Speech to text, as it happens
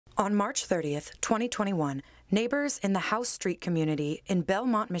On March 30th, 2021, neighbors in the House Street community in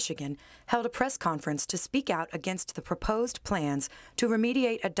Belmont, Michigan, held a press conference to speak out against the proposed plans to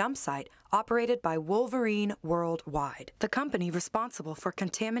remediate a dump site operated by Wolverine World Wide, the company responsible for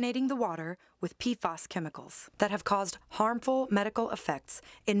contaminating the water with PFAS chemicals that have caused harmful medical effects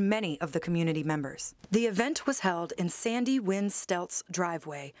in many of the community members. The event was held in Sandy Wynn Steltz's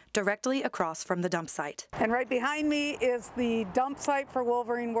driveway, directly across from the dump site. And right behind me is the dump site for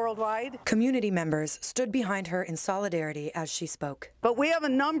Wolverine World Wide. Community members stood behind her in solidarity as she spoke. But we have a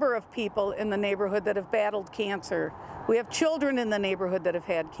number of people in the neighborhood that have battled cancer. We have children in the neighborhood that have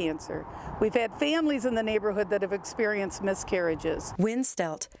had cancer. We've had families in the neighborhood that have experienced miscarriages. Wynn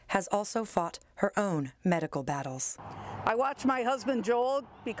Stelt has also fought her own medical battles. I watched my husband Joel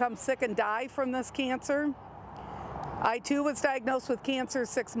become sick and die from this cancer. I too was diagnosed with cancer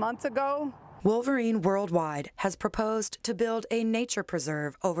 6 months ago. Wolverine World Wide has proposed to build a nature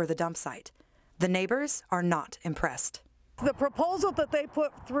preserve over the dump site. The neighbors are not impressed. The proposal that they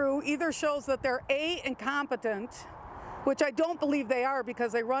put through either shows that they're A, incompetent, which I don't believe they are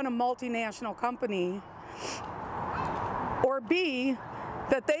because they run a multinational company, or B,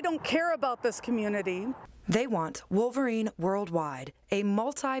 that they don't care about this community. They want Wolverine World Wide, a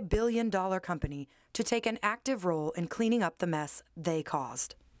multi-billion-dollar company, to take an active role in cleaning up the mess they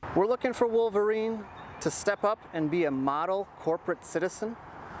caused. We're looking for Wolverine to step up and be a model corporate citizen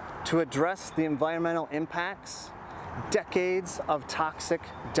to address the environmental impacts decades of toxic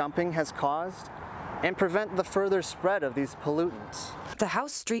dumping has caused and prevent the further spread of these pollutants. The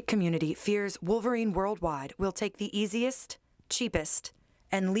House Street community fears Wolverine World Wide will take the easiest, cheapest,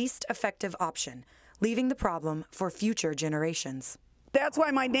 and least effective option, leaving the problem for future generations. That's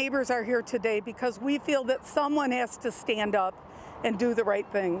why my neighbors are here today, because we feel that someone has to stand up and do the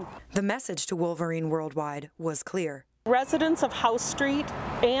right thing. The message to Wolverine World Wide was clear. Residents of House Street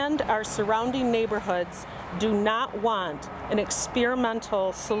and our surrounding neighborhoods do not want an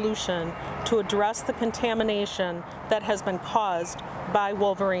experimental solution to address the contamination that has been caused by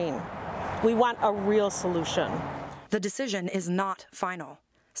Wolverine. We want a real solution. The decision is not final.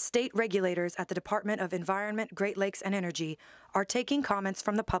 State regulators at the Department of Environment, Great Lakes, and Energy are taking comments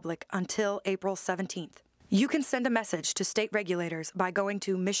from the public until April 17th. You can send a message to state regulators by going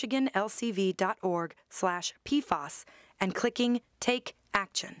to michiganlcv.org/PFAS and clicking Take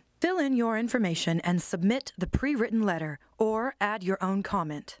Action. Fill in your information and submit the pre-written letter or add your own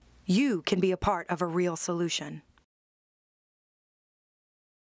comment. You can be a part of a real solution.